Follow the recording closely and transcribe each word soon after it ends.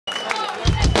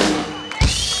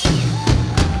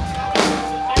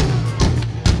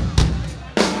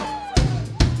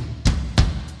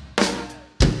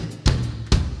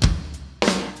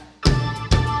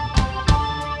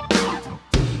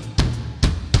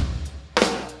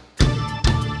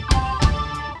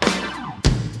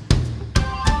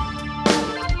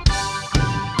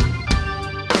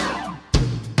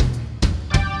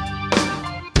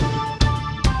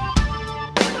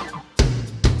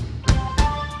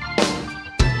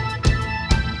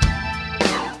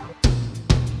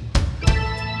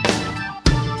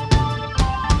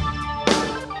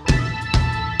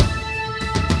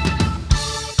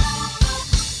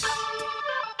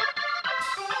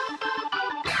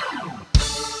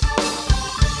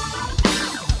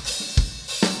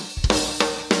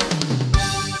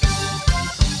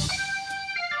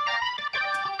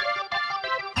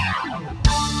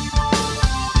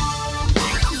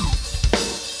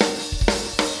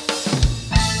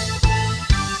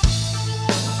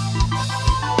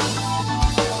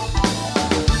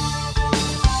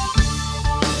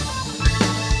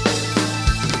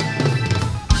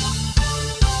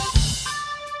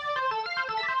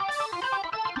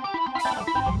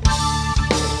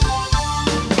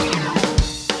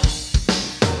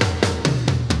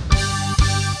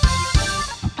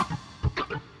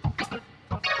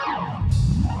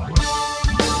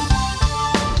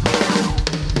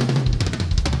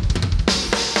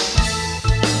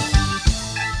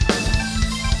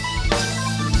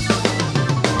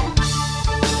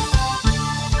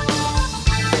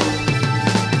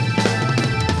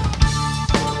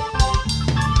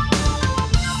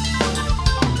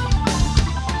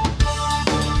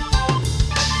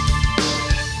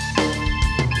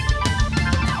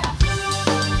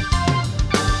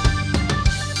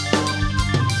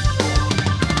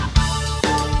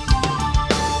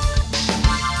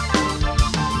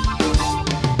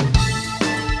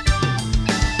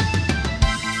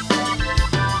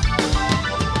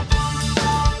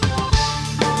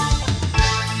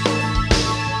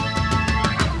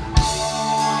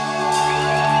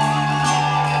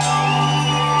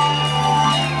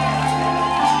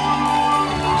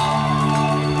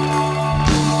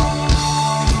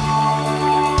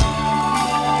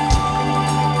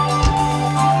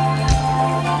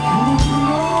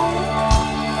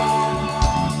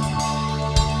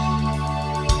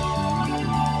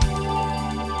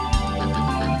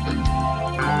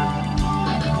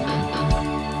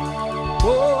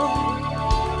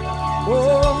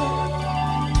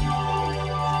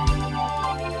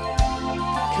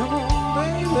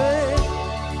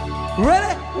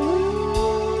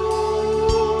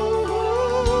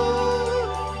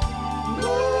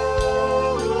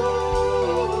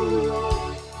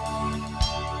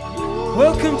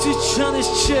Welcome to Johnny's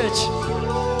Church,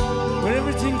 where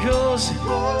everything goes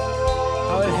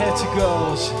how it had to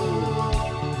go.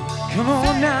 Come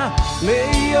on now,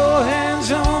 lay your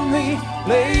hands on me,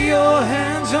 lay your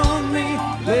hands on me,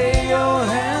 lay your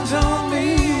hands on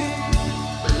me.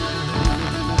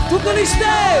 Tutto gli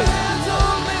stay.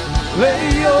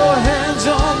 Lay your hands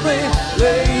on me,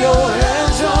 lay your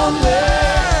hands on me.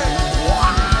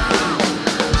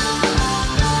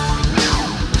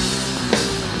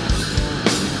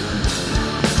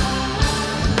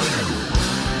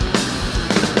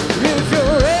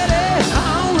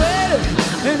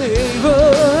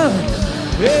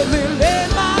 Let me lay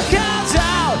my cards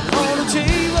out on the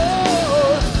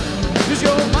table, 'cause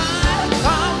you're mine,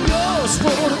 I'm yours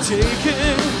for the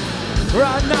taking.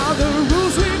 Right now the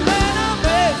rules we made are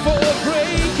made for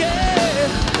breaking.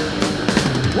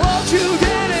 What you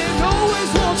get ain't always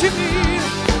what you need,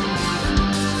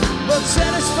 but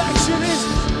satisfaction is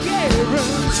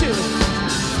guaranteed.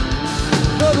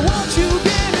 But what you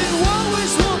get ain't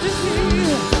always what you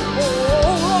need.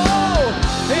 Oh,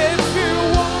 if you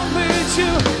want me to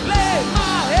lay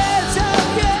my hands on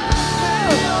you, lay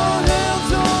your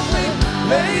hands on me,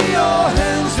 lay your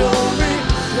hands on me,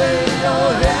 lay your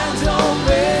hands on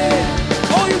me.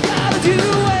 All you gotta do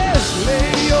is lay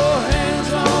your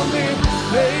hands on me,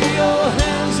 lay your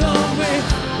hands on me,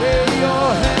 lay your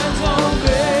hands on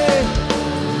me.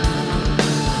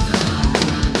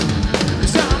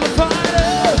 'Cause I'm a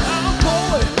fighter, I'm a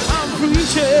poet, I'm a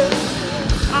preacher,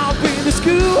 I'll be in the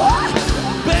school,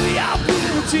 baby, I'll be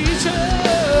the teacher.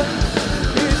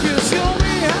 If you show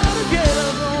me how to get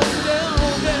up on down,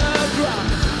 then I drop.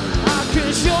 I can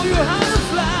show you how to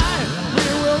fly, we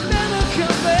will never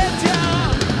come back down.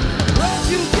 What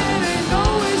you get ain't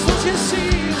always what you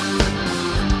see,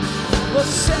 but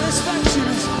satisfaction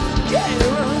is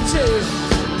guaranteed.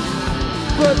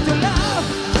 But the love,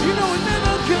 you know it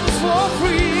never comes for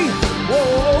free. Whoa,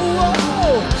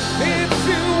 whoa, if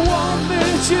you want me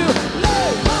to lay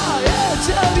my hands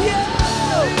on you,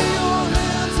 lay your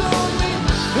hands on me,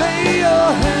 lay your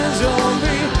hands on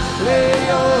me, lay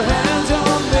your hands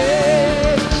on me,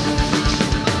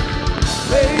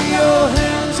 lay your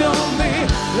hands on me,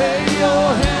 lay your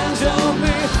hands on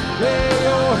me, lay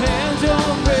your hands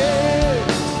on me.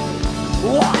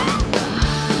 Wow.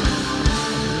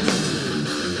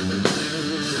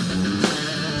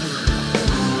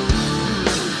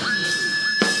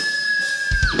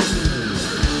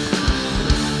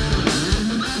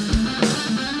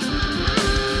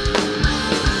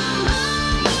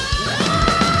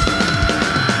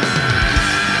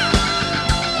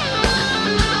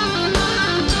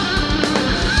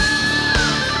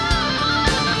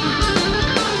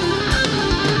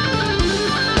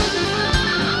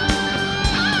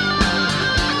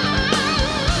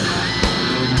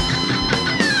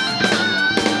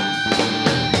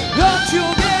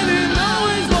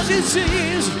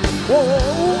 Whoa,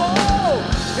 whoa,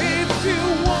 if you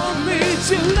want me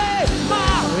to lay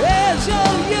my hands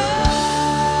on you,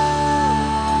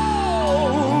 oh,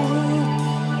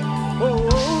 oh,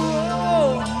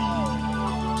 oh.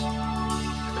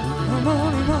 Come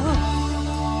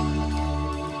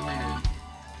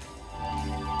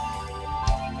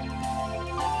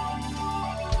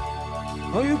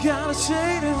All you gotta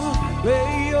say to him,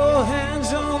 lay your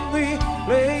hands on me,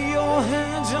 lay your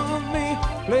hands on me,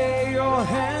 lay your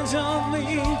hands on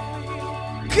me.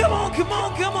 Come on, come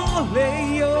on, come on,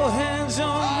 lay your hands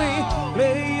on me,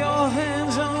 lay your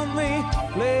hands on me,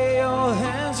 lay your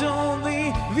hands on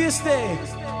me. Viste?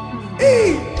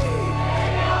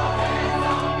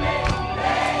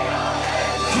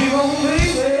 Keep on,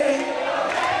 baby.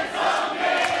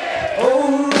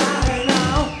 Oh, right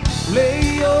now,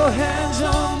 lay your hands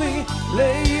on me,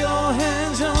 lay your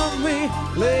hands on me,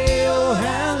 lay your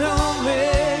hands on me.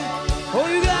 All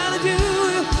you gotta do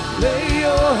is lay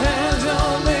your hands.